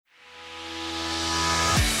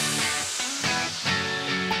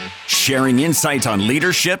sharing insight on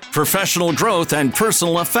leadership, professional growth, and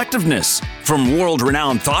personal effectiveness from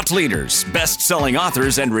world-renowned thought leaders, best-selling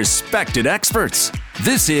authors, and respected experts.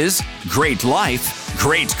 This is Great Life,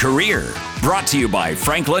 Great Career, brought to you by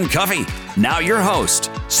Franklin Covey. Now your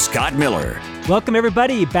host, Scott Miller. Welcome,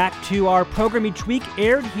 everybody, back to our program each week,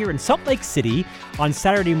 aired here in Salt Lake City on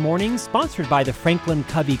Saturday mornings, sponsored by the Franklin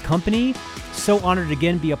Covey Company. So honored to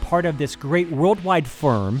again be a part of this great worldwide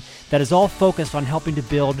firm that is all focused on helping to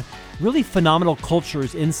build really phenomenal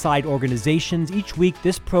cultures inside organizations. Each week,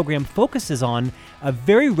 this program focuses on a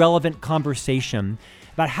very relevant conversation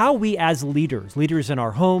about how we as leaders in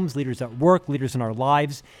our homes, leaders at work, leaders in our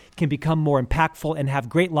lives, can become more impactful and have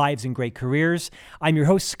great lives and great careers. I'm your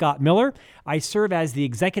host, Scott Miller. I serve as the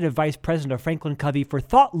Executive Vice President of Franklin Covey for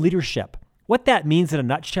Thought Leadership. What that means in a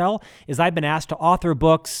nutshell is I've been asked to author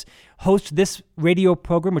books, host this radio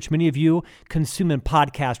program, which many of you consume in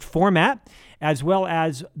podcast format, as well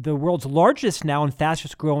as the world's largest now and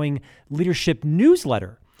fastest growing leadership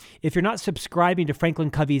newsletter. If you're not subscribing to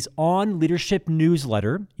Franklin Covey's On Leadership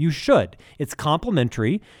newsletter, you should. It's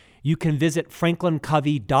complimentary. You can visit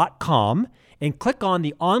franklincovey.com and click on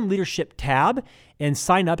the On Leadership tab and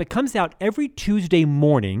sign up. It comes out every Tuesday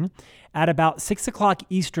morning at about 6 o'clock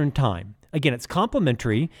Eastern Time. Again, it's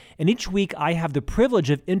complimentary, and each week I have the privilege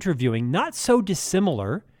of interviewing, not so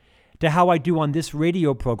dissimilar to how I do on this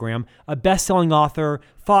radio program, a best-selling author,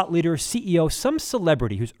 thought leader, CEO, some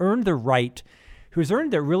celebrity who's earned the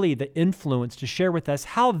influence to share with us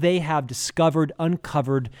how they have discovered,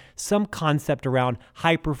 uncovered some concept around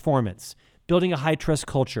high performance, building a high-trust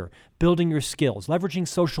culture, building your skills, leveraging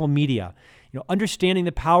social media, understanding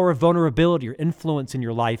the power of vulnerability or influence in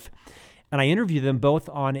your life. And I interview them both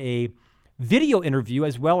on a video interview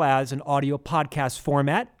as well as an audio podcast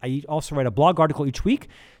format. I also write a blog article each week,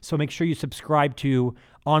 so make sure you subscribe to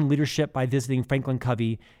On Leadership by visiting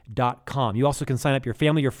franklincovey.com. You also can sign up your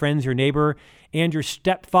family, your friends, your neighbor, and your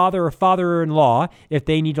stepfather or father-in-law if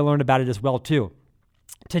they need to learn about it as well too.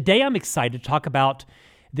 Today I'm excited to talk about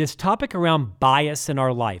this topic around bias in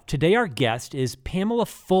our life. Today our guest is Pamela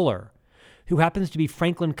Fuller, who happens to be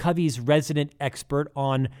Franklin Covey's resident expert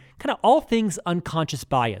on kind of all things unconscious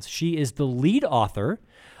bias. She is the lead author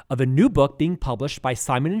of a new book being published by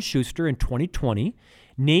Simon & Schuster in 2020,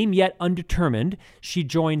 Name Yet Undetermined. She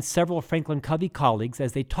joined several Franklin Covey colleagues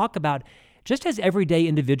as they talk about, just as everyday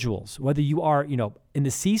individuals, whether you are, in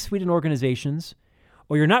the C-suite in organizations,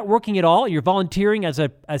 or you're not working at all, you're volunteering as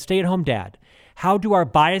a stay-at-home dad. How do our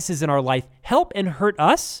biases in our life help and hurt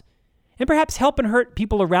us, and perhaps help and hurt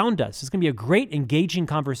people around us? It's going to be a great, engaging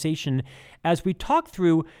conversation as we talk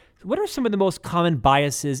through what are some of the most common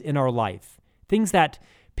biases in our life, things that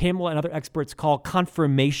Pamela and other experts call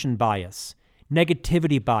confirmation bias,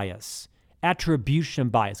 negativity bias, attribution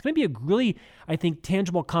bias. It's going to be a really, I think,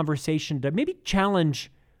 tangible conversation to maybe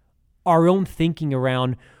challenge our own thinking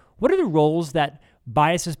around what are the roles that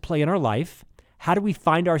biases play in our life, how do we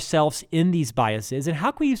find ourselves in these biases, and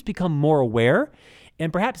how can we just become more aware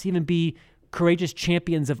and perhaps even be courageous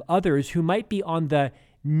champions of others who might be on the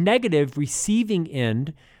negative receiving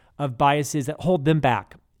end of biases that hold them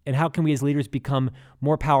back. And how can we as leaders become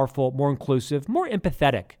more powerful, more inclusive, more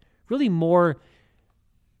empathetic, really more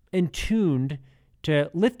in tuned to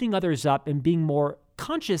lifting others up and being more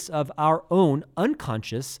conscious of our own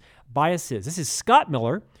unconscious biases. This is Scott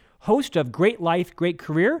Miller, host of Great Life, Great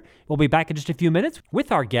Career. We'll be back in just a few minutes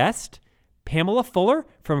with our guest, Pamela Fuller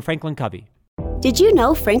from Franklin Covey. Did you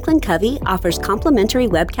know Franklin Covey offers complimentary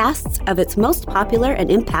webcasts of its most popular and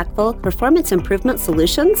impactful performance improvement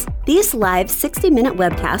solutions? These live 60-minute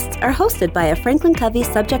webcasts are hosted by a Franklin Covey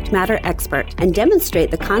subject matter expert and demonstrate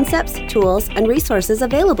the concepts, tools, and resources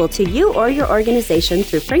available to you or your organization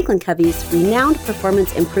through Franklin Covey's renowned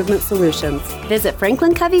performance improvement solutions. Visit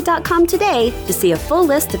franklincovey.com today to see a full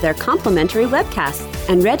list of their complimentary webcasts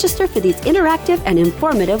and register for these interactive and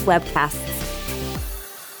informative webcasts.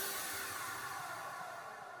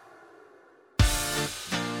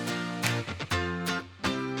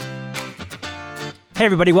 Hey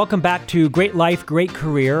everybody, welcome back to Great Life, Great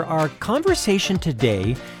Career. Our conversation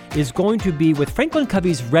today is going to be with Franklin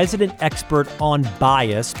Covey's resident expert on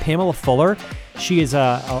bias, Pamela Fuller. She is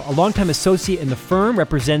a longtime associate in the firm,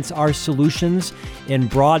 represents our solutions in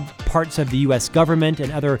broad parts of the U.S. government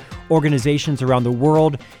and other organizations around the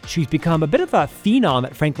world. She's become a bit of a phenom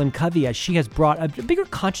at Franklin Covey as she has brought a bigger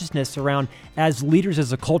consciousness around, as leaders,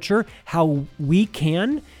 as a culture, how we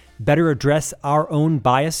can better address our own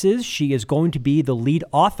biases. She is going to be the lead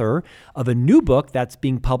author of a new book that's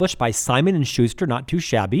being published by Simon & Schuster, not too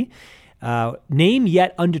shabby. Name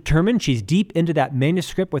Yet Undetermined. She's deep into that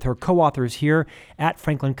manuscript with her co-authors here at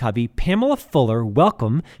Franklin Covey. Pamela Fuller,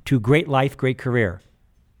 welcome to Great Life, Great Career.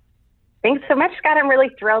 Thanks so much, Scott. I'm really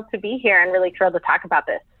thrilled to be here and really thrilled to talk about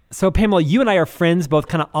this. So Pamela, you and I are friends both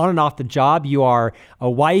kind of on and off the job. You are a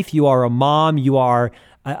wife, you are a mom, you are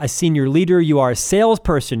a senior leader, you are a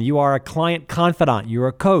salesperson, you are a client confidant, you're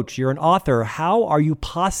a coach, you're an author. How are you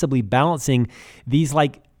possibly balancing these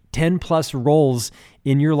like 10 plus roles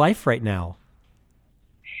in your life right now?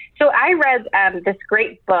 So I read this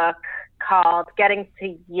great book called Getting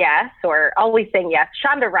to Yes, or Always Saying Yes.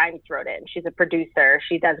 Shonda Rhimes wrote it, and she's a producer.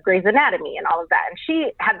 She does Grey's Anatomy and all of that. And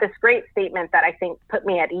she had this great statement that I think put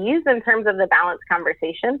me at ease in terms of the balanced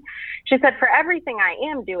conversation. She said, for everything I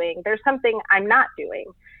am doing, there's something I'm not doing.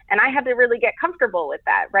 And I had to really get comfortable with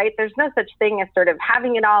that, right? There's no such thing as sort of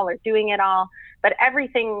having it all or doing it all. But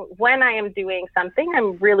everything, when I am doing something,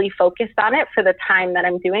 I'm really focused on it for the time that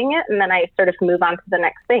I'm doing it. And then I sort of move on to the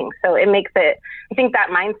next thing. So it makes it, I think that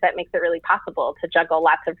mindset makes it really possible to juggle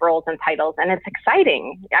lots of roles and titles. And it's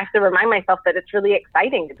exciting. I have to remind myself that it's really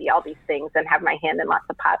exciting to be all these things and have my hand in lots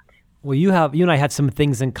of pots. Well, you and I had some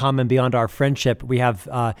things in common beyond our friendship. We have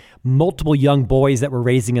multiple young boys that we're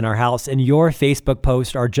raising in our house, and your Facebook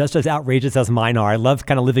posts are just as outrageous as mine are. I love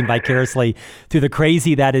kind of living vicariously through the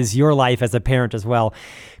crazy that is your life as a parent as well.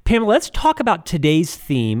 Pamela, let's talk about today's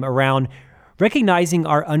theme around recognizing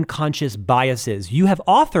our unconscious biases. You have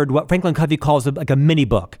authored what Franklin Covey calls like a mini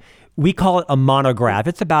book. We call it a monograph.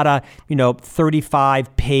 It's about a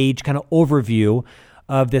 35-page kind of overview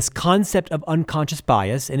of this concept of unconscious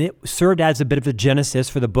bias, and it served as a bit of a genesis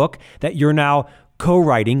for the book that you're now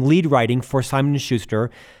co-writing, lead writing for Simon &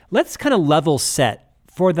 Schuster. Let's kind of level set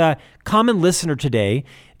for the common listener today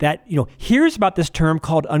that hears about this term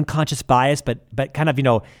called unconscious bias, but kind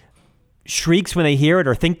of shrieks when they hear it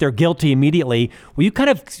or think they're guilty immediately. Will you kind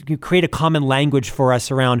of create a common language for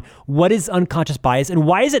us around what is unconscious bias and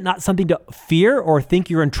why is it not something to fear or think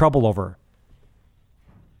you're in trouble over?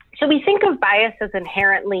 So we think of bias as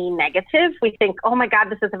inherently negative. We think, oh my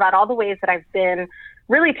God, this is about all the ways that I've been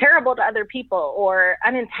really terrible to other people or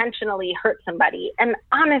unintentionally hurt somebody. And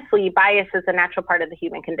honestly, bias is a natural part of the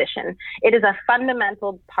human condition. It is a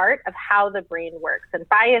fundamental part of how the brain works. And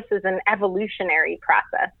bias is an evolutionary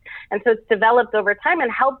process. And so it's developed over time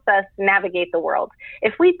and helps us navigate the world.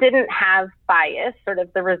 If we didn't have bias, sort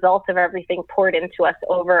of the result of everything poured into us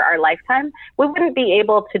over our lifetime, we wouldn't be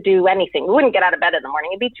able to do anything. We wouldn't get out of bed in the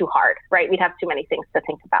morning. It'd be too hard, right? We'd have too many things to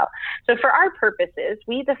think about. So for our purposes,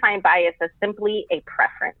 we define bias as simply a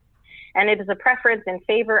preference. And it is a preference in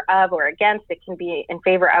favor of or against. It can be in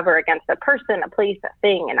favor of or against a person, a place, a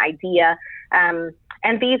thing, an idea.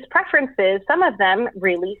 And these preferences, some of them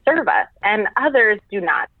really serve us and others do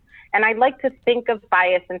not. And I'd like to think of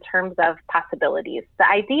bias in terms of possibilities. The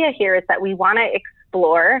idea here is that we want to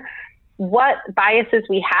explore what biases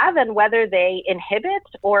we have and whether they inhibit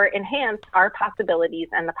or enhance our possibilities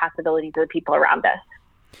and the possibilities of the people around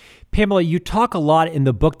us. Pamela, you talk a lot in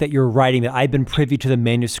the book that you're writing that I've been privy to the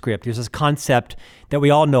manuscript. There's this concept that we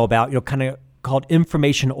all know about, kind of called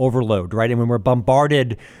information overload, right? And when we're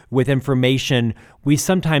bombarded with information, we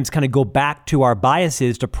sometimes kind of go back to our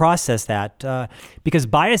biases to process that because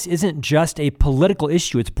bias isn't just a political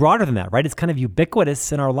issue. It's broader than that, right? It's kind of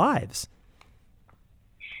ubiquitous in our lives.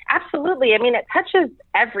 Absolutely. I mean, it touches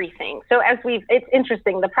everything. So it's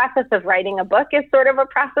interesting. The process of writing a book is sort of a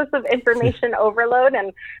process of information overload.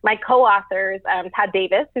 And my co-authors, Todd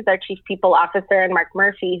Davis, who's our chief people officer, and Mark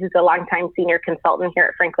Murphy, who's a longtime senior consultant here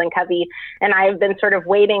at Franklin Covey, and I have been sort of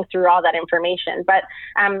wading through all that information. But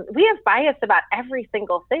we have bias about every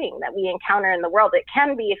single thing that we encounter in the world. It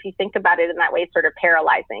can be, if you think about it in that way, sort of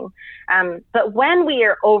paralyzing. But when we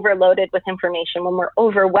are overloaded with information, when we're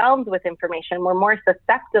overwhelmed with information, we're more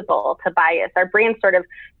susceptible to bias. Our brain sort of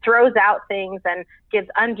throws out things and gives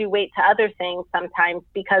undue weight to other things sometimes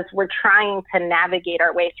because we're trying to navigate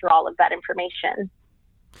our way through all of that information.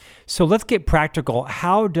 So let's get practical.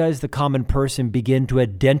 How does the common person begin to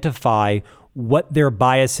identify what their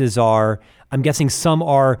biases are? I'm guessing some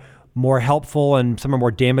are more helpful and some are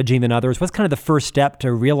more damaging than others. What's kind of the first step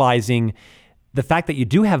to realizing the fact that you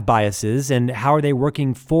do have biases, and how are they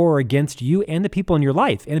working for or against you and the people in your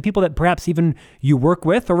life and the people that perhaps even you work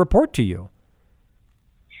with or report to you?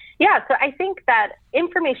 Yeah, so I think that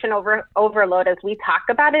information overload, as we talk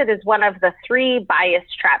about it, is one of the three bias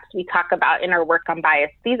traps we talk about in our work on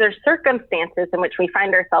bias. These are circumstances in which we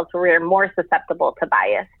find ourselves where we are more susceptible to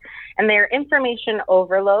bias. And they're information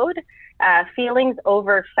overload, feelings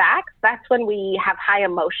over facts. That's when we have high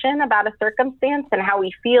emotion about a circumstance and how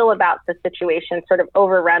we feel about the situation sort of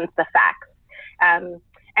overruns the facts.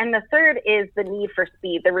 And the third is the need for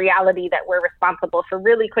speed, the reality that we're responsible for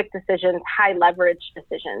really quick decisions, high leverage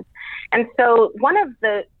decisions. And so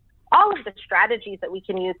all of the strategies that we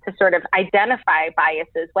can use to sort of identify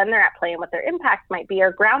biases when they're at play and what their impacts might be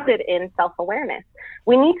are grounded in self-awareness.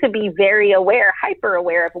 We need to be very aware, hyper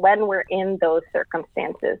aware of when we're in those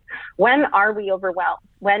circumstances. When are we overwhelmed?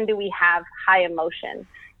 When do we have high emotion?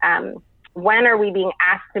 When are we being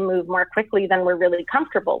asked to move more quickly than we're really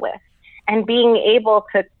comfortable with? And being able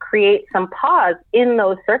to create some pause in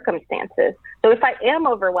those circumstances. So if I am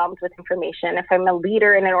overwhelmed with information, if I'm a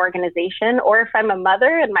leader in an organization, or if I'm a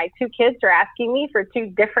mother and my 2 kids are asking me for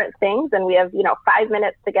 2 different things and we have, 5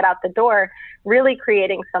 minutes to get out the door, really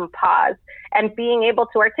creating some pause and being able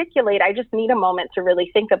to articulate, I just need a moment to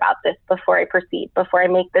really think about this before I proceed, before I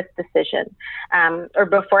make this decision, or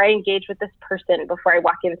before I engage with this person, before I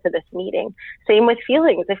walk into this meeting. Same with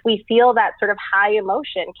feelings. If we feel that sort of high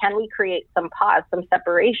emotion, can we create some pause, some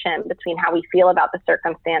separation between how we feel about the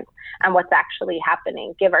circumstance and what's actually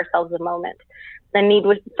happening? Give ourselves a moment. The need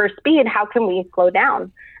for speed, how can we slow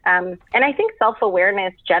down? And I think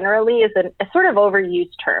self-awareness generally is a sort of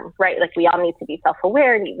overused term, right? Like we all need to be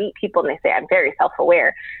self-aware, and you meet people and they say, I'm very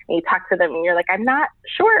self-aware. And you talk to them and you're like, I'm not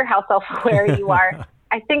sure how self-aware you are.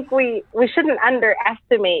 I think we shouldn't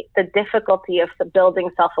underestimate the difficulty of building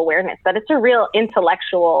self-awareness, that it's a real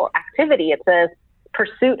intellectual activity. It's a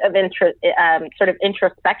pursuit of sort of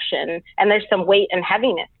introspection, and there's some weight and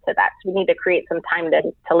heaviness to that. So we need to create some time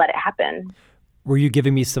to let it happen. Were you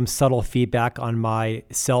giving me some subtle feedback on my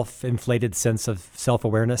self-inflated sense of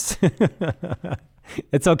self-awareness?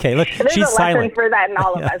 It's okay. Look, there's she's a silent. Lesson for that in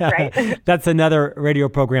all of us, right? That's another radio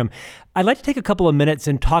program. I'd like to take a couple of minutes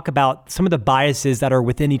and talk about some of the biases that are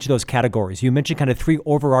within each of those categories. You mentioned kind of 3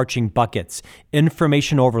 overarching buckets: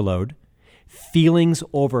 information overload, feelings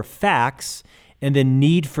over facts, and the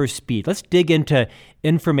need for speed. Let's dig into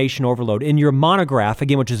information overload. In your monograph,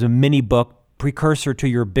 again, which is a mini book, precursor to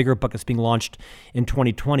your bigger book that's being launched in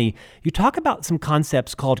 2020, you talk about some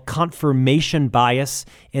concepts called confirmation bias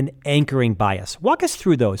and anchoring bias. Walk us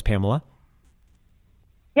through those, Pamela.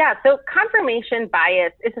 Yeah, so confirmation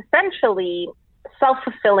bias is essentially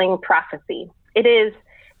self-fulfilling prophecy. It is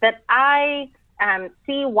that I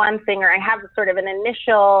see one thing, or I have sort of an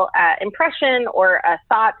initial impression or a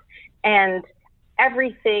thought, and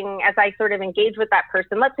everything as I sort of engage with that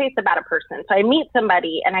person, let's say it's about a person. So I meet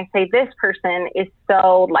somebody and I say, this person is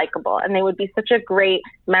so likable and they would be such a great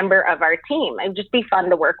member of our team. It would just be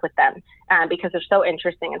fun to work with them because they're so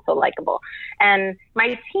interesting and so likable. And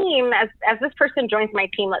my team, as this person joins my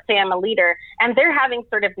team, let's say I'm a leader, and they're having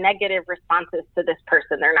sort of negative responses to this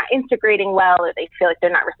person. They're not integrating well, or they feel like they're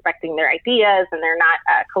not respecting their ideas and they're not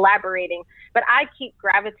collaborating. But I keep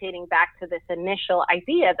gravitating back to this initial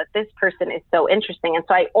idea that this person is so interesting. And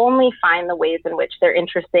so I only find the ways in which they're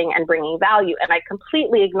interesting and bringing value. And I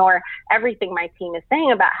completely ignore everything my team is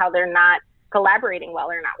saying about how they're not collaborating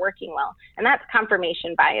well or not working well. And that's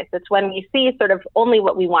confirmation bias. It's when we see sort of only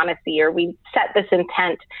what we want to see, or we set this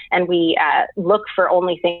intent and we look for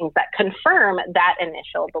only things that confirm that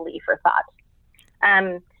initial belief or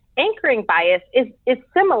thought. Anchoring bias is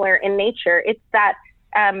similar in nature. It's that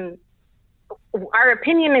our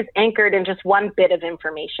opinion is anchored in just one bit of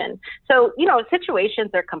information. So,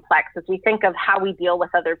 situations are complex as we think of how we deal with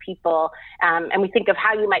other people, and we think of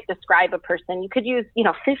how you might describe a person. You could use,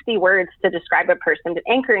 50 words to describe a person, but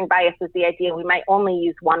anchoring bias is the idea we might only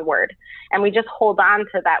use one word, and we just hold on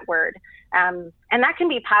to that word. And that can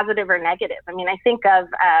be positive or negative. I mean, I think of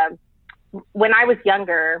when I was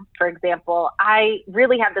younger, for example, I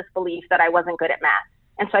really had this belief that I wasn't good at math.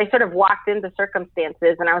 And so I sort of walked into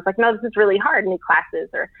circumstances and I was like, no, this is really hard, new classes.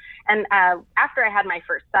 And after I had my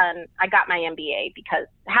first son, I got my MBA, because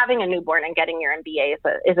having a newborn and getting your MBA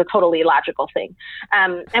is a totally logical thing.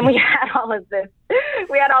 And we had all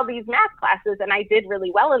these math classes, and I did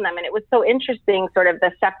really well in them. And it was so interesting, sort of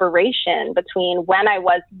the separation between when I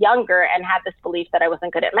was younger and had this belief that I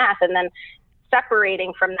wasn't good at math, and then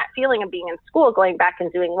separating from that feeling of being in school, going back and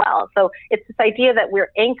doing well. So it's this idea that we're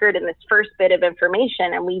anchored in this first bit of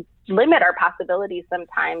information, and we limit our possibilities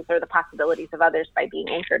sometimes, or the possibilities of others, by being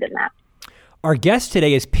anchored in that. Our guest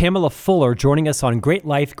today is Pamela Fuller, joining us on Great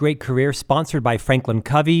Life, Great Career, sponsored by Franklin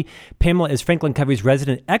Covey. Pamela is Franklin Covey's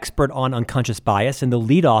resident expert on unconscious bias and the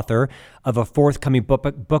lead author of a forthcoming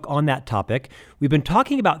book on that topic. We've been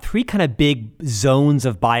talking about 3 kind of big zones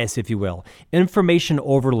of bias, if you will: information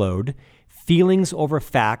overload, feelings over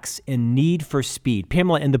facts, and need for speed.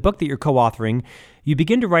 Pamela, in the book that you're co-authoring, you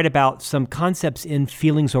begin to write about some concepts in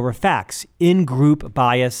feelings over facts, in-group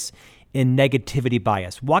bias, and negativity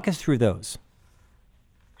bias. Walk us through those.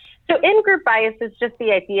 So in-group bias is just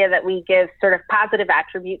the idea that we give sort of positive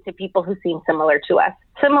attribute to people who seem similar to us,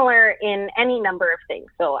 similar in any number of things.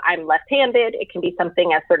 So I'm left-handed. It can be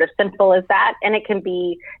something as sort of simple as that. And it can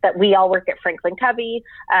be that we all work at Franklin Covey,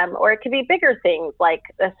 or it could be bigger things like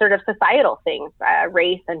sort of societal things,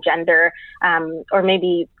 race and gender, or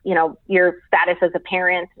maybe, your status as a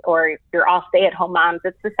parent, or you're all stay-at-home moms.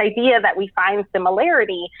 It's this idea that we find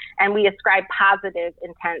similarity and we ascribe positive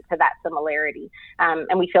intent to that similarity.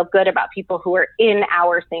 And we feel good about people who are in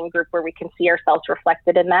our same group where we can see ourselves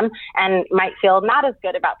reflected in them, and might feel not as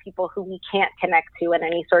good about people who we can't connect to in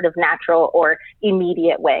any sort of natural or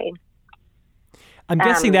immediate way. I'm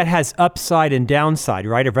guessing that has upside and downside,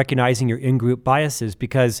 right, of recognizing your in-group biases,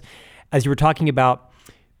 because as you were talking about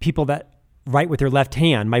people that write with their left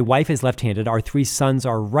hand, my wife is left-handed, our 3 sons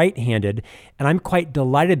are right-handed, and I'm quite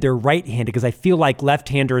delighted they're right-handed because I feel like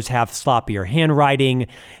left-handers have sloppier handwriting.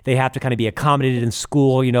 They have to kind of be accommodated in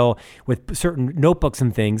school, with certain notebooks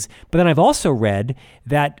and things. But then I've also read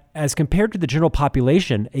that as compared to the general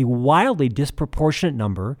population, a wildly disproportionate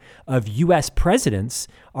number of U.S. presidents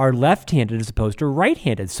are left-handed as opposed to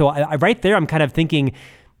right-handed. So I right there, I'm kind of thinking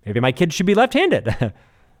maybe my kids should be left-handed.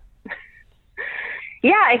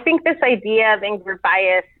 Yeah, I think this idea of in-group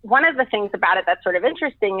bias, one of the things about it that's sort of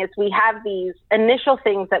interesting is we have these initial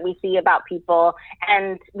things that we see about people,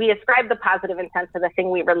 and we ascribe the positive intent to the thing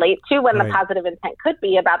we relate to when the positive intent could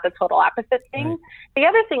be about the total opposite thing. Right. The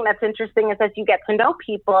other thing that's interesting is as you get to know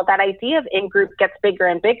people, that idea of in-group gets bigger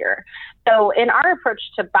and bigger. So in our approach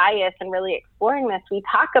to bias and really exploring this, we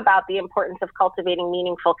talk about the importance of cultivating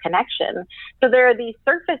meaningful connection. So there are these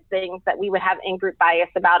surface things that we would have in-group bias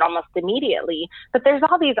about almost immediately, but there's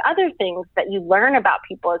all these other things that you learn about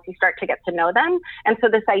people as you start to get to know them. And so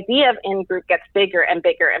this idea of in-group gets bigger and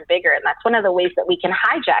bigger and bigger. And that's one of the ways that we can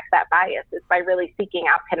hijack that bias, is by really seeking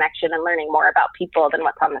out connection and learning more about people than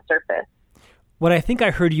what's on the surface. What I think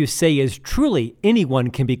I heard you say is truly anyone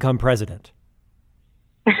can become president.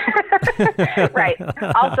 Right.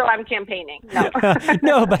 Also, I'm campaigning. No.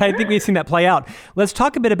 No, but I think we've seen that play out. Let's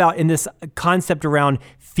talk a bit about, in this concept around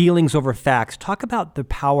feelings over facts, talk about the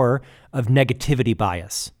power of negativity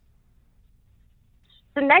bias.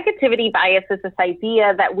 The negativity bias is this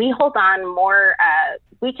idea that we hold on more,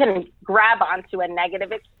 we can grab onto a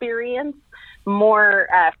negative experience more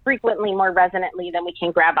frequently, more resonantly than we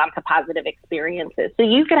can grab onto positive experiences. So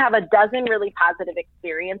you could have a dozen really positive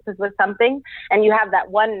experiences with something, and you have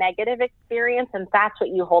that one negative experience, and that's what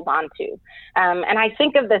you hold on to. And I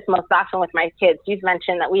think of this most often with my kids. You've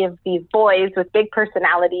mentioned that we have these boys with big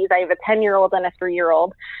personalities. I have a 10-year-old and a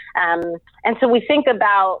 3-year-old. And so we think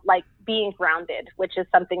about like being grounded, which is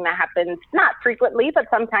something that happens not frequently, but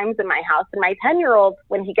sometimes in my house. And my 10-year-old,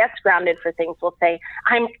 when he gets grounded for things, will say,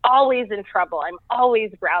 I'm always in trouble. I'm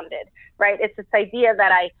always grounded, right? It's this idea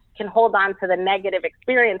that I can hold on to the negative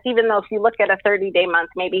experience, even though if you look at a 30-day month,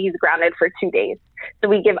 maybe he's grounded for 2 days. So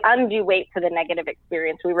we give undue weight to the negative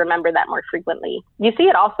experience. We remember that more frequently. You see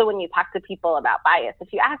it also when you talk to people about bias.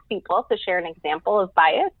 If you ask people to share an example of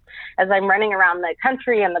bias, as I'm running around the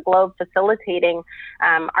country and the globe facilitating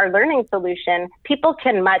our learning solution, people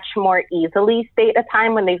can much more easily state a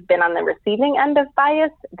time when they've been on the receiving end of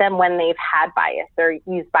bias than when they've had bias or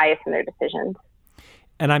used bias in their decisions.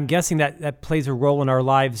 And I'm guessing that plays a role in our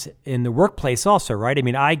lives in the workplace also, right? I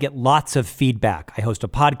mean, I get lots of feedback. I host a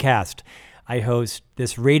podcast. I host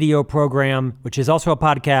this radio program, which is also a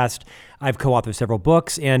podcast. I've co-authored several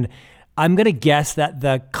books. And I'm going to guess that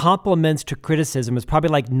the compliments to criticism is probably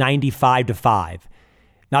like 95-5.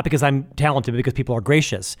 Not because I'm talented, but because people are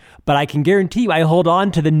gracious. But I can guarantee you I hold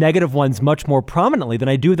on to the negative ones much more prominently than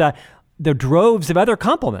I do the droves of other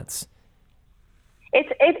compliments.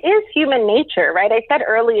 It is human nature, right? I said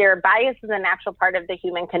earlier, bias is a natural part of the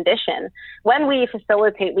human condition. When we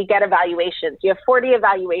facilitate, we get evaluations. You have 40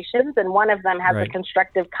 evaluations, and one of them has a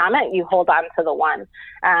constructive comment. You hold on to the one.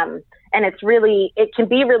 And it can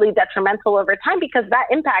be really detrimental over time because that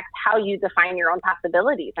impacts how you define your own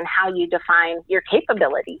possibilities and how you define your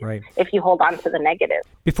capabilities if you hold on to the negative.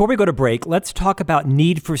 Before we go to break, let's talk about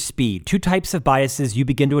need for speed. 2 types of biases you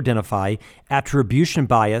begin to identify: attribution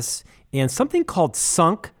bias and something called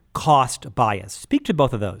sunk cost bias. Speak to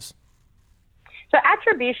both of those. So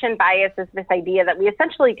attribution bias is this idea that we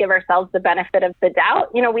essentially give ourselves the benefit of the doubt.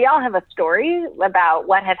 You know, we all have a story about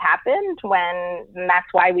what had happened and that's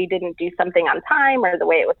why we didn't do something on time or the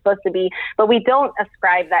way it was supposed to be, but we don't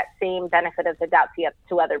ascribe that same benefit of the doubt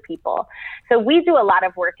to other people. So we do a lot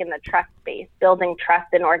of work in the trust space, building trust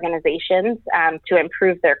in organizations to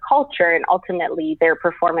improve their culture and ultimately their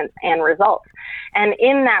performance and results. And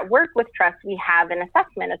in that work with trust, we have an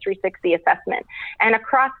assessment, a 360 assessment. And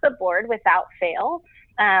across the board, without fail,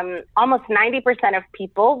 almost 90% of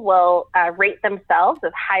people will rate themselves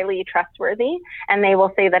as highly trustworthy, and they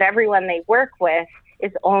will say that everyone they work with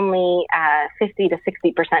is only 50 to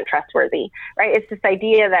 60% trustworthy, right? It's this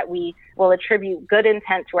idea that we will attribute good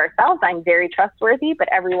intent to ourselves. I'm very trustworthy, but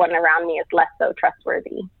everyone around me is less so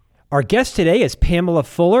trustworthy. Our guest today is Pamela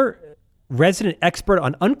Fuller, resident expert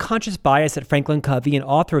on unconscious bias at Franklin Covey and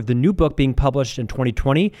author of the new book being published in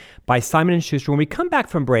 2020 by Simon & Schuster. When we come back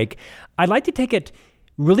from break, I'd like to take it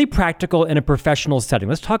really practical in a professional setting.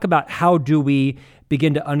 Let's talk about how do we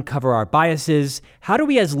begin to uncover our biases? How do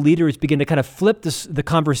we as leaders begin to kind of flip the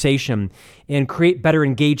conversation and create better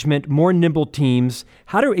engagement, more nimble teams?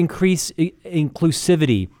 How to increase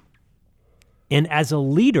inclusivity? And as a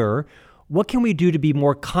leader, what can we do to be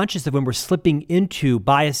more conscious of when we're slipping into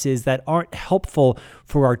biases that aren't helpful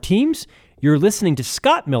for our teams? You're listening to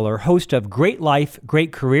Scott Miller, host of Great Life,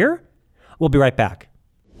 Great Career. We'll be right back.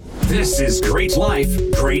 This is Great Life,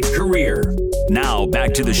 Great Career. Now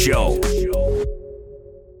back to the show.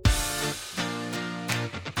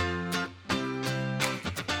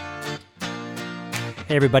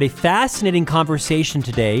 Hey everybody, fascinating conversation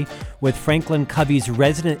today with Franklin Covey's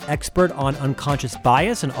resident expert on unconscious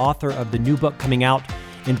bias and author of the new book coming out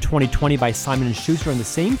in 2020 by Simon & Schuster on the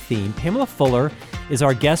same theme. Pamela Fuller is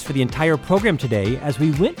our guest for the entire program today. As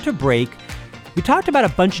we went to break, we talked about a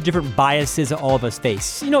bunch of different biases that all of us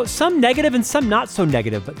face. You know, some negative and some not so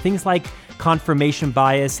negative, but things like confirmation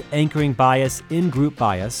bias, anchoring bias, in-group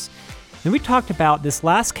bias. Then we talked about this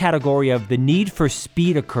last category of the need for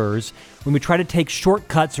speed occurs when we try to take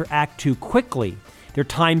shortcuts or act too quickly. They're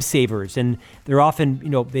time savers, and they're often,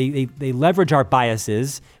 they leverage our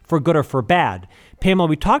biases for good or for bad. Pamela,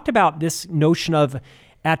 we talked about this notion of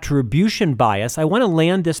attribution bias. I want to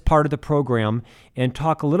land this part of the program and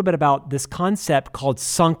talk a little bit about this concept called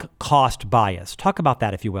sunk cost bias. Talk about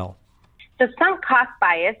that, if you will. The sunk cost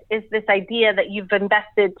bias is this idea that you've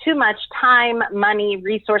invested too much time, money,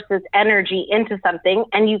 resources, energy into something,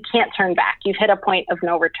 and you can't turn back. You've hit a point of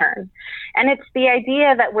no return. And it's the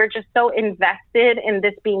idea that we're just so invested in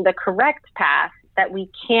this being the correct path that we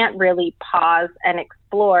can't really pause and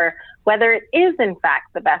explore whether it is, in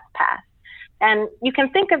fact, the best path. And you can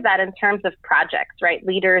think of that in terms of projects, right?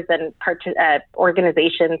 Leaders and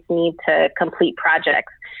organizations need to complete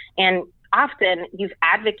projects. And often you've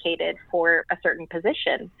advocated for a certain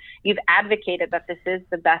position. You've advocated that this is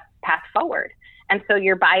the best path forward. And so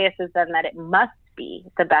your bias is then that it must be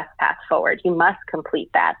the best path forward. You must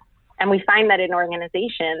complete that. And we find that in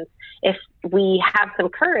organizations, if we have some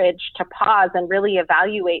courage to pause and really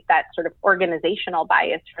evaluate that sort of organizational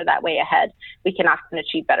bias for that way ahead, we can often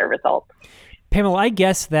achieve better results. Pamela, I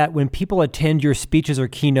guess that when people attend your speeches or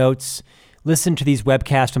keynotes, listen to these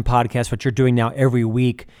webcasts and podcasts, what you're doing now every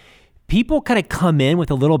week, people kind of come in with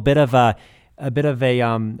a little bit of a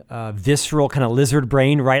visceral kind of lizard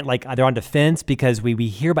brain, right? Like they're on defense because we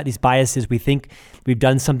hear about these biases. We think we've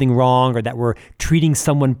done something wrong or that we're treating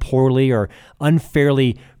someone poorly or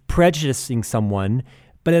unfairly prejudicing someone,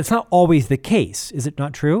 but it's not always the case. Is it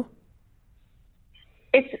not true?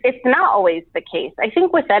 It's not always the case. I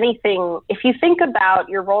think with anything, if you think about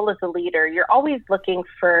your role as a leader, you're always looking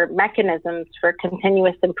for mechanisms for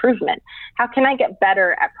continuous improvement. How can I get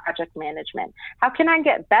better at project management? How can I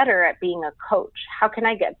get better at being a coach? How can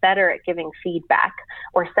I get better at giving feedback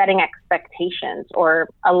or setting expectations or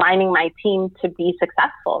aligning my team to be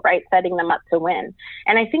successful, right? Setting them up to win.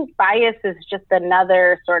 And I think bias is just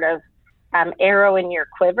another sort of arrow in your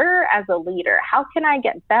quiver as a leader. How can I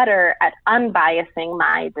get better at unbiasing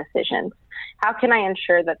my decisions? How can I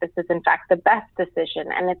ensure that this is in fact the best decision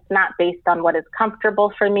and it's not based on what is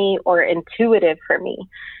comfortable for me or intuitive for me?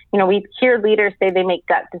 You know, we hear leaders say they make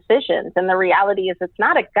gut decisions, and the reality is it's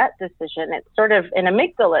not a gut decision. It's sort of an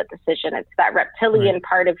amygdala decision. It's that reptilian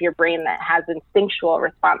part of your brain that has instinctual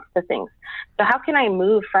response to things. So how can I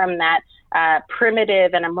move from that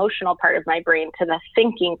primitive and emotional part of my brain to the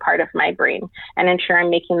thinking part of my brain and ensure I'm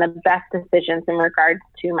making the best decisions in regards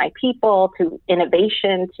to my people, to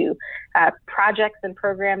innovation, to projects and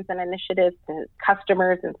programs and initiatives, to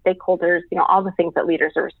customers and stakeholders, you know, all the things that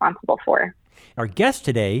leaders are responsible for. Our guest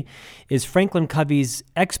today is Franklin Covey's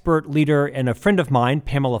expert leader and a friend of mine,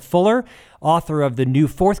 Pamela Fuller, author of the new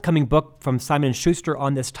forthcoming book from Simon & Schuster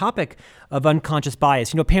on this topic of unconscious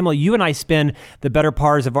bias. You know, Pamela, you and I spend the better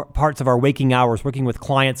parts of our waking hours working with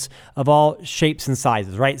clients of all shapes and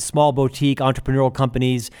sizes, right? Small boutique entrepreneurial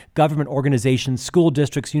companies, government organizations, school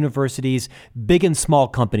districts, universities, big and small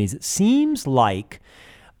companies. It seems like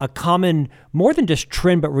a common, more than just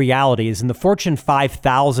trend, but reality is in the Fortune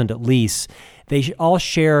 5,000 at least, they all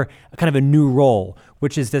share a kind of a new role,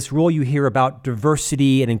 which is this role you hear about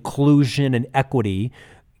diversity and inclusion and equity.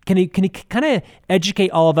 Can you kind of educate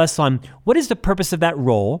all of us on what is the purpose of that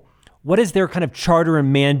role? What is their kind of charter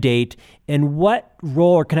and mandate, and what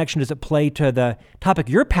role or connection does it play to the topic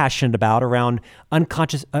you're passionate about around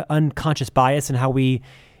unconscious bias and how we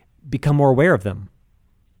become more aware of them?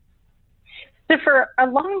 So for a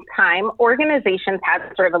long time, organizations had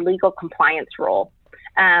sort of a legal compliance role,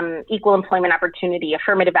 equal employment opportunity,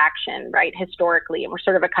 affirmative action, right, historically, and we're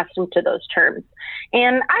sort of accustomed to those terms.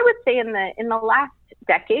 And I would say in the last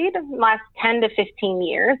decade, last 10 to 15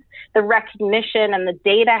 years, the recognition and the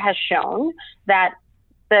data has shown that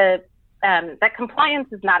that compliance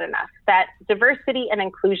is not enough, that diversity and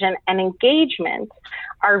inclusion and engagement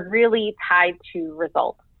are really tied to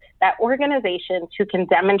results. That organizations who can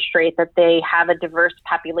demonstrate that they have a diverse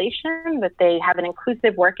population, that they have an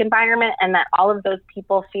inclusive work environment, and that all of those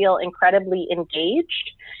people feel incredibly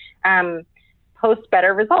engaged, post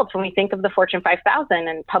better results when we think of the Fortune 5,000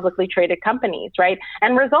 and publicly traded companies, right?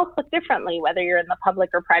 And results look differently, whether you're in the public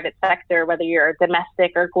or private sector, whether you're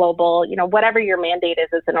domestic or global, whatever your mandate is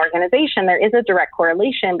as an organization, there is a direct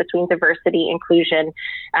correlation between diversity, inclusion,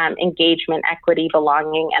 engagement, equity,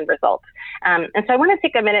 belonging, and results. And so I want to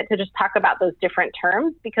take a minute to just talk about those different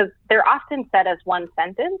terms because they're often said as one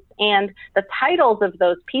sentence, and the titles of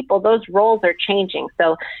those people, those roles are changing.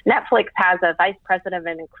 So Netflix has a vice president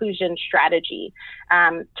of inclusion strategy.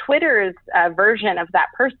 Twitter's version of that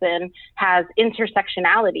person has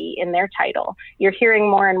intersectionality in their title. You're hearing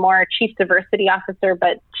more and more chief diversity officer,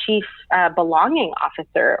 but chief belonging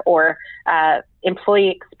officer or employee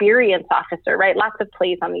experience officer, right? Lots of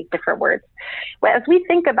plays on these different words. Well, as we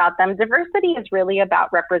think about them, diversity is really about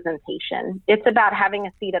representation. It's about having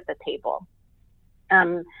a seat at the table.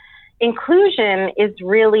 Inclusion is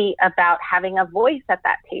really about having a voice at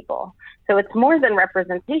that table. So it's more than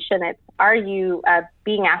representation. It's, are you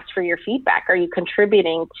being asked for your feedback? Are you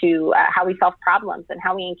contributing to how we solve problems and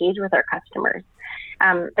how we engage with our customers?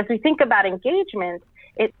 As we think about engagement,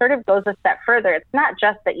 it sort of goes a step further. It's not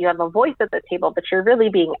just that you have a voice at the table, but you're really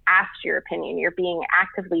being asked your opinion. You're being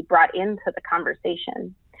actively brought into the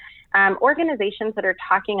conversation. Organizations that are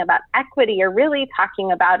talking about equity are really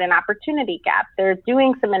talking about an opportunity gap. They're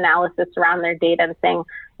doing some analysis around their data and saying,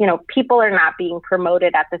 people are not being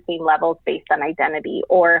promoted at the same levels based on identity,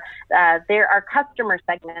 or there are customer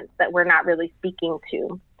segments that we're not really speaking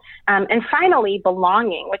to. And finally,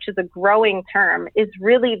 belonging, which is a growing term, is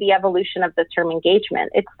really the evolution of the term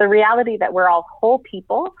engagement. It's the reality that we're all whole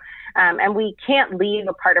people, and we can't leave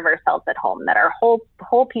a part of ourselves at home, that our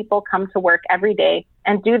whole people come to work every day,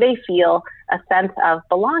 and do they feel a sense of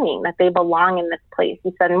belonging, that they belong in this place?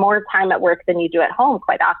 You spend more time at work than you do at home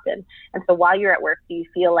quite often. And so while you're at work, do you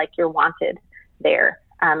feel like you're wanted there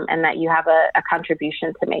and that you have a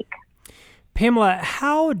contribution to make? Pamela,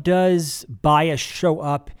 how does bias show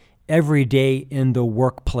up every day in the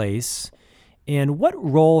workplace? And what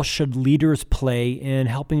role should leaders play in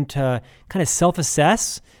helping to kind of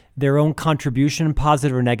self-assess their own contribution,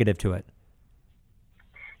 positive or negative, to it?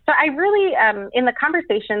 So I really, in the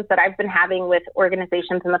conversations that I've been having with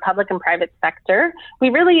organizations in the public and private sector, we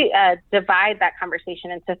really divide that conversation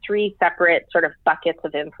into three separate sort of buckets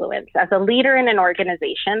of influence. As a leader in an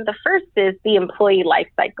organization, the first is the employee life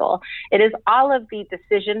cycle. It is all of the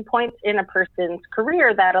decision points in a person's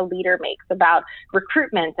career that a leader makes about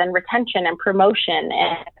recruitment and retention and promotion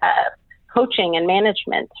and coaching and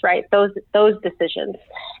management, right? Those decisions.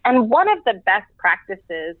 And one of the best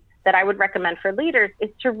practices that I would recommend for leaders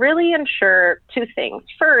is to really ensure two things.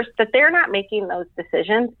 First, that they're not making those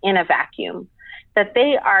decisions in a vacuum, that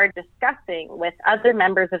they are discussing with other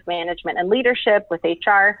members of management and leadership, with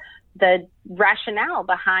HR, the rationale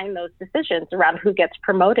behind those decisions around who gets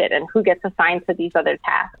promoted and who gets assigned to these other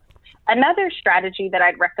tasks. Another strategy that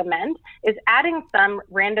I'd recommend is adding some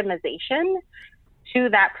randomization to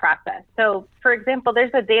that process. So, for example,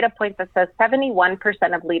 there's a data point that says 71%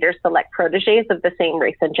 of leaders select proteges of the same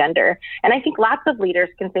race and gender. And I think lots of leaders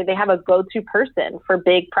can say they have a go-to person for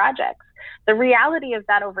big projects. The reality of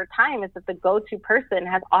that over time is that the go-to person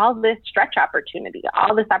has all this stretch opportunity,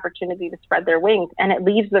 all this opportunity to spread their wings, and it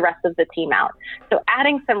leaves the rest of the team out. So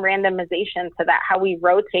adding some randomization to that, how we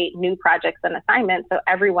rotate new projects and assignments so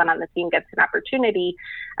everyone on the team gets an opportunity,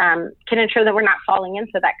 can ensure that we're not falling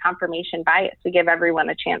into that confirmation bias. We give everyone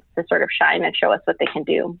a chance to sort of shine and show us what they can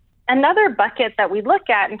do. Another bucket that we look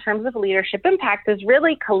at in terms of leadership impact is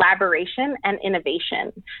really collaboration and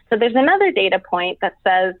innovation. So there's another data point that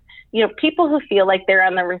says, people who feel like they're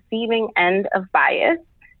on the receiving end of bias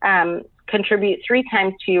contribute 3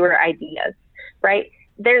 times fewer ideas, right?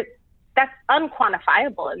 That's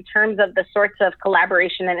unquantifiable in terms of the sorts of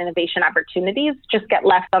collaboration and innovation opportunities just get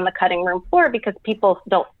left on the cutting room floor because people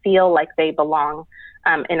don't feel like they belong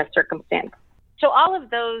in a circumstance. So all of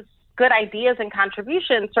those good ideas and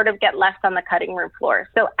contributions sort of get left on the cutting room floor.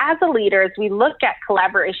 So as a leader, as we look at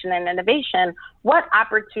collaboration and innovation, what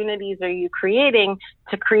opportunities are you creating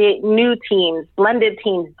to create new teams, blended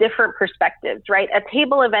teams, different perspectives, right? A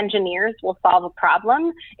table of engineers will solve a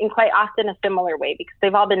problem in quite often a similar way because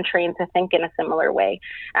they've all been trained to think in a similar way.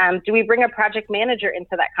 Do we bring a project manager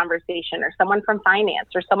into that conversation, or someone from finance,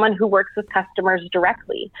 or someone who works with customers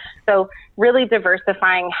directly? So really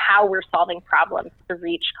diversifying how we're solving problems to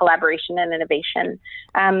reach collaboration and innovation.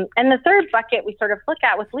 And the third bucket we sort of look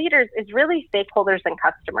at with leaders is really stakeholders and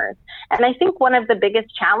customers. And I think one of the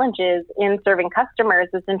biggest challenges in serving customers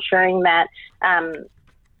is ensuring that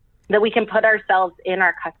that we can put ourselves in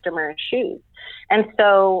our customers' shoes. And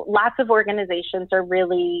so lots of organizations are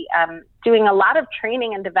really doing a lot of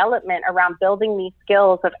training and development around building these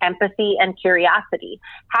skills of empathy and curiosity.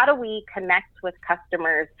 How do we connect with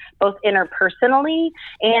customers, both interpersonally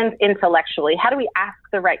and intellectually? How do we ask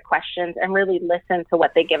the right questions and really listen to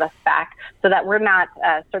what they give us back so that we're not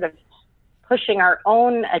sort of pushing our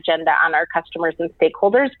own agenda on our customers and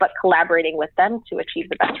stakeholders, but collaborating with them to achieve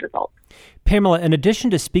the best results. Pamela, in addition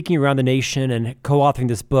to speaking around the nation and co-authoring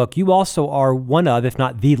this book, you also are one of, if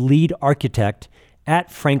not the lead architect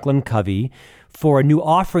at Franklin Covey for a new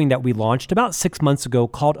offering that we launched about 6 months ago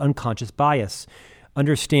called Unconscious Bias,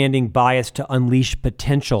 Understanding Bias to Unleash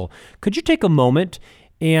Potential. Could you take a moment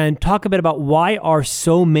and talk a bit about why are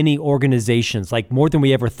so many organizations, like more than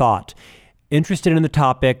we ever thought, interested in the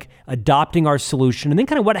topic, adopting our solution, and then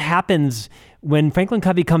kind of what happens when Franklin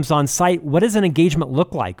Covey comes on site? What does an engagement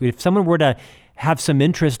look like? If someone were to have some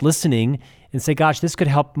interest listening and say, gosh, this could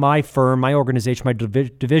help my firm, my organization, my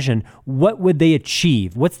division, what would they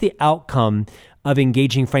achieve? What's the outcome of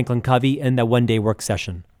engaging Franklin Covey in the one-day work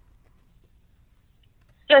session?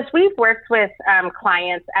 Yes, we've worked with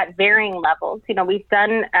clients at varying levels. We've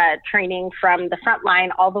done training from the front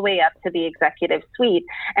line all the way up to the executive suite.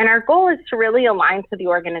 And our goal is to really align to the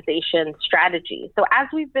organization's strategy. So as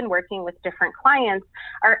we've been working with different clients,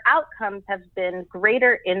 our outcomes have been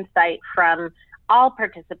greater insight from all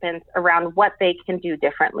participants around what they can do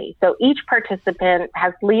differently. So each participant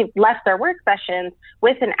has left our work sessions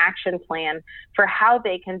with an action plan for how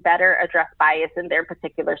they can better address bias in their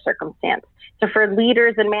particular circumstance. So for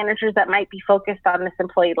leaders and managers that might be focused on this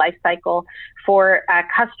employee life cycle, for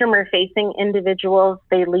customer-facing individuals,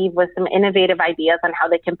 they leave with some innovative ideas on how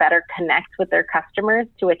they can better connect with their customers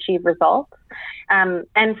to achieve results.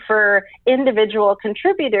 And for individual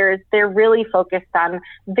contributors, they're really focused on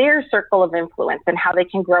their circle of influence and how they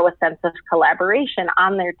can grow a sense of collaboration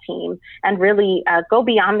on their team and really go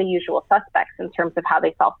beyond the usual suspects in terms of how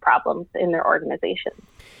they solve problems in their organization.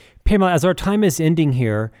 Pamela, as our time is ending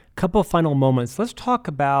here, a couple of final moments. Let's talk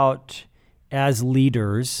about, as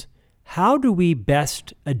leaders, how do we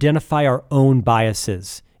best identify our own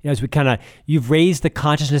biases? As we you've raised the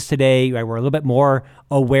consciousness today, right? We're a little bit more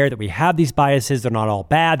aware that we have these biases. They're not all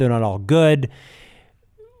bad. They're not all good.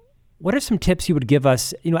 What are some tips you would give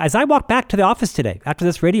us? As I walk back to the office today, after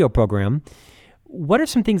this radio program, what are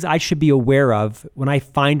some things I should be aware of when I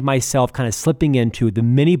find myself kind of slipping into the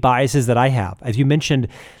many biases that I have? As you mentioned,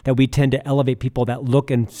 that we tend to elevate people that look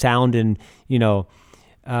and sound and,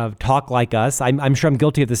 talk like us. I'm sure I'm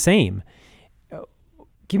guilty of the same.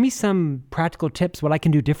 Give me some practical tips, what I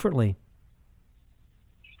can do differently.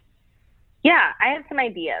 Yeah, I have some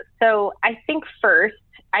ideas. So I think first,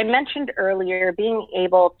 I mentioned earlier being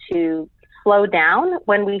able to slow down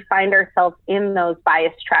when we find ourselves in those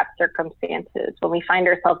bias trap circumstances, when we find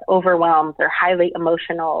ourselves overwhelmed or highly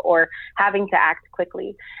emotional or having to act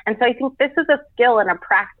quickly. And so I think this is a skill and a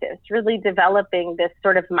practice, really developing this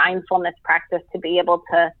sort of mindfulness practice to be able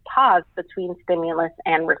to pause between stimulus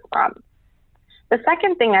and response. The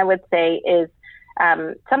second thing I would say is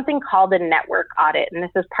something called a network audit. And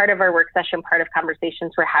this is part of our work session, part of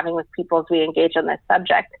conversations we're having with people as we engage on this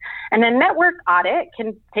subject. And a network audit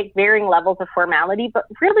can take varying levels of formality, but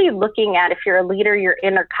really looking at, if you're a leader, your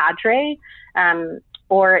inner cadre,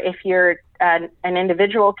 or if you're an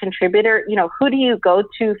individual contributor, who do you go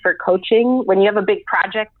to for coaching? When you have a big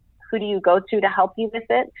project, who do you go to help you with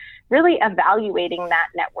it? Really evaluating that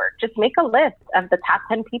network. Just make a list of the top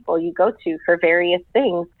 10 people you go to for various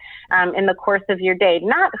things in the course of your day.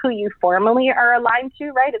 Not who you formally are aligned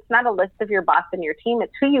to, right? It's not a list of your boss and your team.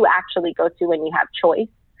 It's who you actually go to when you have choice.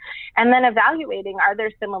 And then evaluating, are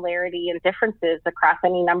there similarity and differences across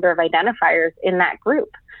any number of identifiers in that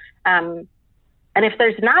group? And if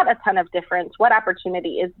there's not a ton of difference, what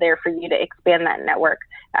opportunity is there for you to expand that network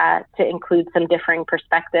to include some differing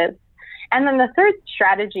perspectives? And then the third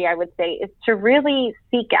strategy I would say is to really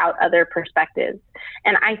seek out other perspectives.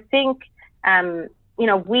 And I think,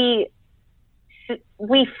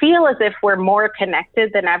 we feel as if we're more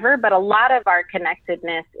connected than ever, but a lot of our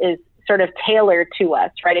connectedness is sort of tailored to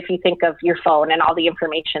us, right? If you think of your phone and all the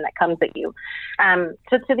information that comes at you.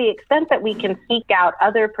 So to the extent that we can seek out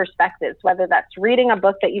other perspectives, whether that's reading a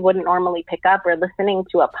book that you wouldn't normally pick up, or listening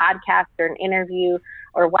to a podcast or an interview,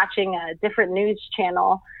 or watching a different news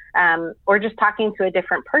channel, or just talking to a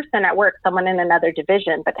different person at work, someone in another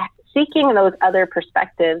division, but seeking those other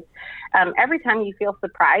perspectives. Every time you feel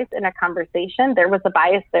surprised in a conversation, there was a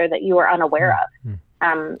bias there that you were unaware of.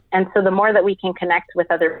 And so the more that we can connect with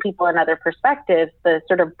other people and other perspectives, the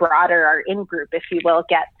sort of broader our in-group, if you will,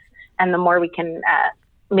 gets, and the more we can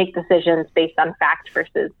make decisions based on fact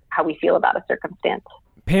versus how we feel about a circumstance.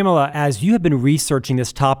 Pamela, as you have been researching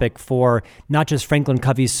this topic for not just Franklin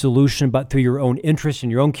Covey's solution, but through your own interest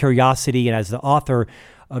and your own curiosity, and as the author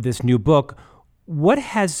of this new book, what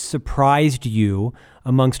has surprised you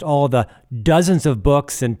amongst all the dozens of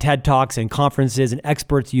books and TED Talks and conferences and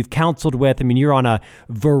experts you've counseled with? I mean, you're on a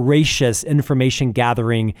voracious information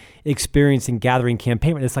gathering experience and gathering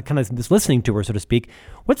campaign. It's like kind of just listening to her, so to speak.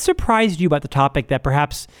 What surprised you about the topic that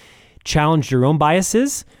perhaps challenged your own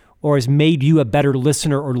biases, or has made you a better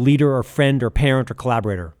listener or leader or friend or parent or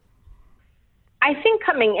collaborator? I think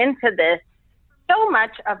coming into this, so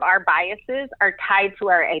much of our biases are tied to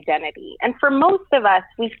our identity. And for most of us,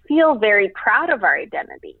 we feel very proud of our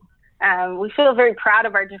identity. We feel very proud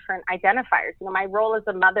of our different identifiers. My role as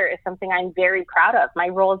a mother is something I'm very proud of. My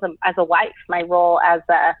role as a wife, my role as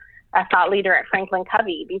a thought leader at Franklin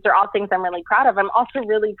Covey. These are all things I'm really proud of. I'm also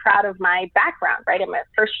really proud of my background, right? I'm a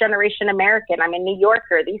first-generation American. I'm a New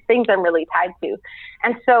Yorker. These things I'm really tied to.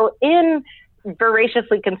 And so in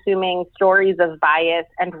voraciously consuming stories of bias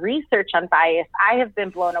and research on bias, I have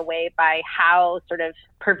been blown away by how sort of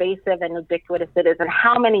pervasive and ubiquitous it is, and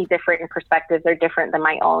how many different perspectives are different than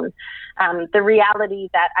my own. The reality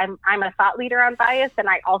that I'm a thought leader on bias, and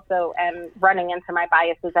I also am running into my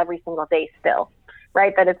biases every single day still,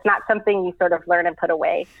 right? That it's not something you sort of learn and put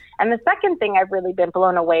away. And the second thing I've really been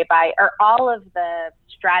blown away by are all of the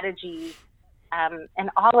strategies and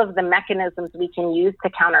all of the mechanisms we can use to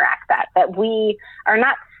counteract that we are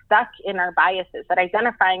not stuck in our biases, that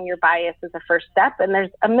identifying your bias is a first step. And there's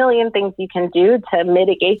a million things you can do to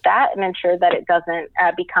mitigate that and ensure that it doesn't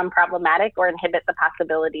become problematic or inhibit the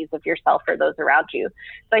possibilities of yourself or those around you.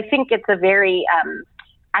 So I think it's a very,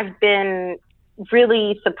 I've been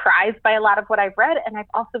really surprised by a lot of what I've read, and I've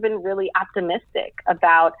also been really optimistic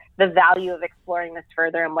about the value of exploring this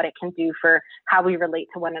further and what it can do for how we relate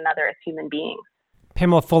to one another as human beings.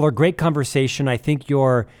 Pamela Fuller, great conversation. I think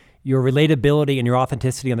your relatability and your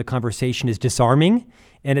authenticity on the conversation is disarming,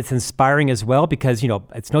 and it's inspiring as well, because,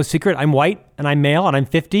 it's no secret, I'm white and I'm male and I'm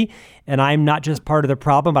 50, and I'm not just part of the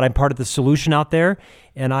problem, but I'm part of the solution out there.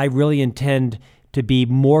 And I really intend to be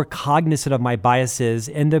more cognizant of my biases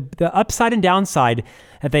and the upside and downside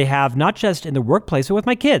that they have, not just in the workplace, but with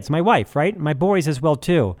my kids, my wife, right? My boys as well,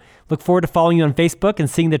 too. Look forward to following you on Facebook and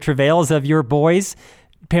seeing the travails of your boys.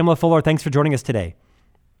 Pamela Fuller, thanks for joining us today.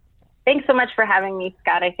 Thanks so much for having me,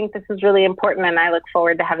 Scott. I think this is really important, and I look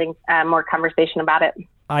forward to having more conversation about it.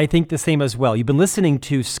 I think the same as well. You've been listening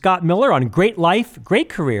to Scott Miller on Great Life, Great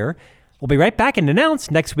Career. We'll be right back and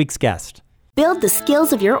announce next week's guest. Build the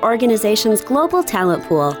skills of your organization's global talent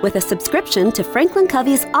pool with a subscription to Franklin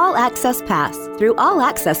Covey's All Access Pass. Through All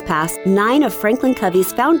Access Pass, 9 of Franklin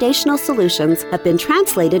Covey's foundational solutions have been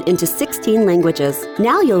translated into 16 languages.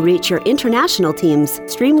 Now you'll reach your international teams,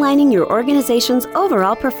 streamlining your organization's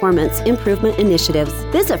overall performance improvement initiatives.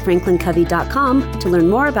 Visit franklincovey.com to learn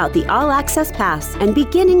more about the All Access Pass and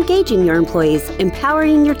begin engaging your employees,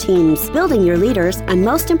 empowering your teams, building your leaders, and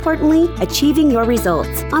most importantly, achieving your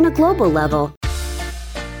results on a global level.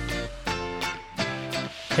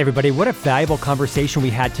 Hey everybody, what a valuable conversation we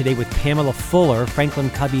had today with Pamela Fuller, Franklin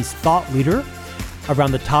Covey's thought leader,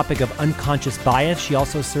 around the topic of unconscious bias. She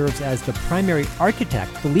also serves as the primary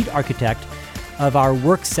architect, the lead architect of our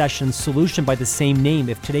work session solution by the same name.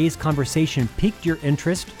 If today's conversation piqued your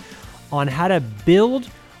interest on how to build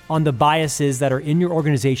on the biases that are in your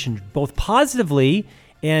organization, both positively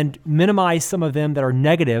and minimize some of them that are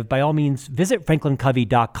negative, by all means, visit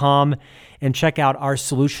franklincovey.com and check out our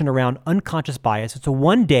solution around unconscious bias. It's a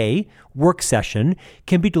one-day work session,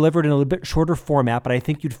 can be delivered in a little bit shorter format, but I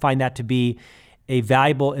think you'd find that to be a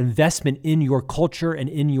valuable investment in your culture and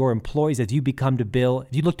in your employees as you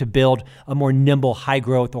look to build a more nimble,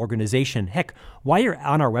 high-growth organization. Heck, while you're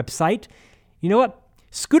on our website, You know what?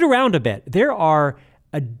 Scoot around a bit. There are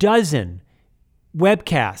a dozen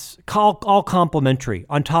webcasts, all complimentary,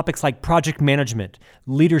 on topics like project management,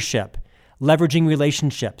 leadership, leveraging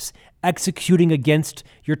relationships, executing against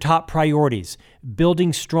your top priorities,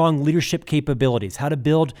 building strong leadership capabilities, how to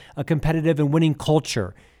build a competitive and winning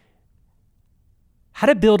culture, how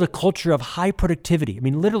to build a culture of high productivity. I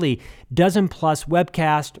mean, literally dozen plus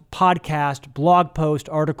webcast, podcast, blog post,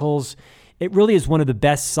 articles. It really is one of the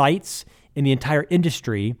best sites in the entire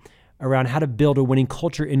industry around how to build a winning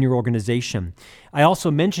culture in your organization. I also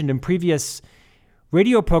mentioned in previous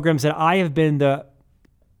radio programs that I've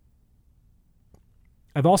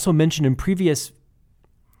also mentioned in previous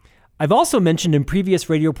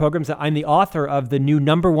radio programs that I'm the author of the new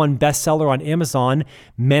 #1 bestseller on Amazon,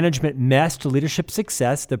 Management Mess to Leadership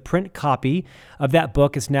Success. The print copy of that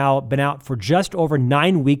book has now been out for just over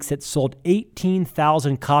 9 weeks. It's sold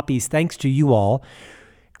 18,000 copies thanks to you all.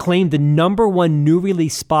 Claimed the #1 new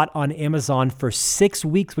release spot on Amazon for 6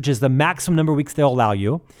 weeks, which is the maximum number of weeks they'll allow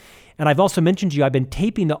you. And I've also mentioned to you, I've been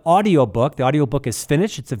taping the audiobook. The audiobook is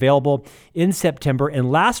finished. It's available in September.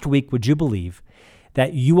 And last week, would you believe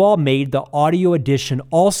that you all made the audio edition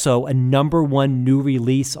also a #1 new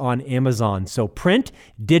release on Amazon? So print,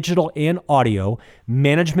 digital, and audio,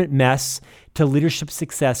 Management Mess to Leadership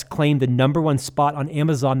Success claimed the #1 spot on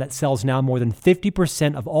Amazon that sells now more than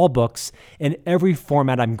 50% of all books in every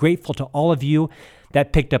format. I'm grateful to all of you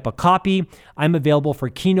that picked up a copy. I'm available for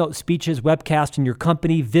keynote speeches, webcasts in your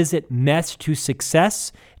company. Visit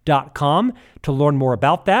messtosuccess.com to learn more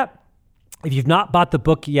about that. If you've not bought the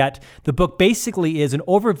book yet, the book basically is an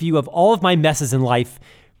overview of all of my messes in life,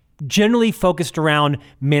 generally focused around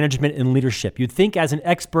management and leadership. You'd think as an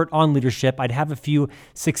expert on leadership, I'd have a few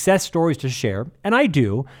success stories to share, and I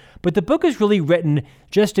do, but the book is really written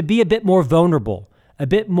just to be a bit more vulnerable, a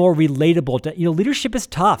bit more relatable. Leadership is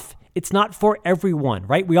tough. It's not for everyone,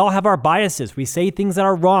 right? We all have our biases. We say things that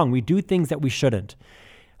are wrong. We do things that we shouldn't.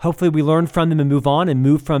 Hopefully we learn from them and move on and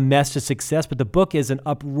move from mess to success. But the book is an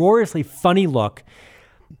uproariously funny look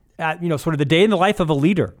at, sort of the day in the life of a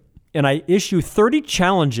leader. And I issue 30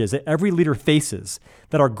 challenges that every leader faces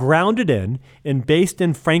that are grounded in and based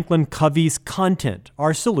in Franklin Covey's content,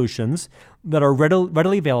 our solutions that are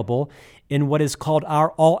readily available in what is called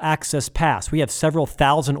our All Access Pass. We have several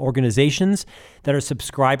thousand organizations that are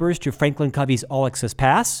subscribers to Franklin Covey's All Access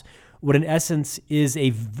Pass, what in essence is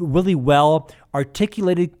a really well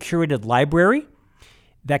articulated, curated library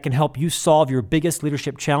that can help you solve your biggest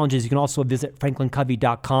leadership challenges. You can also visit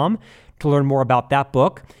franklincovey.com to learn more about that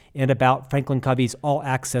book and about Franklin Covey's All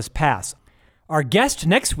Access Pass. Our guest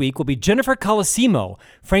next week will be Jennifer Colosimo,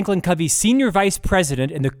 Franklin Covey's Senior Vice President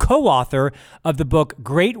and the co-author of the book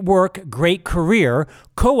Great Work, Great Career,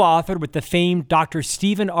 co-authored with the famed Dr.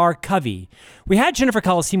 Stephen R. Covey. We had Jennifer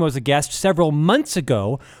Colosimo as a guest several months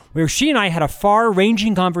ago, where she and I had a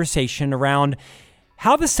far-ranging conversation around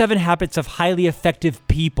how the 7 Habits of Highly Effective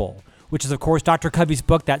People, which is, of course, Dr. Covey's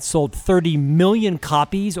book that sold 30 million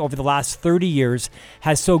copies over the last 30 years,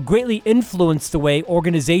 has so greatly influenced the way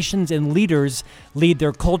organizations and leaders lead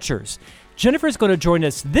their cultures. Jennifer is going to join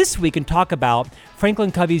us this week and talk about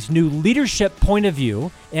Franklin Covey's new leadership point of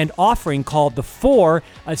view and offering called the 4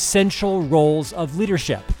 Essential Roles of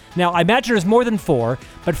Leadership. Now, I imagine there's more than 4,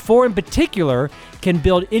 but 4 in particular can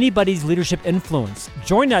build anybody's leadership influence.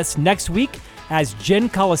 Join us next week as Jen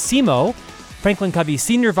Colosimo, Franklin Covey's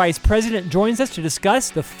Senior Vice President, joins us to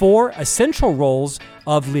discuss the 4 essential roles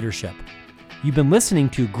of leadership. You've been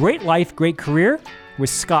listening to Great Life, Great Career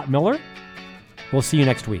with Scott Miller. We'll see you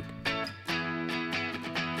next week.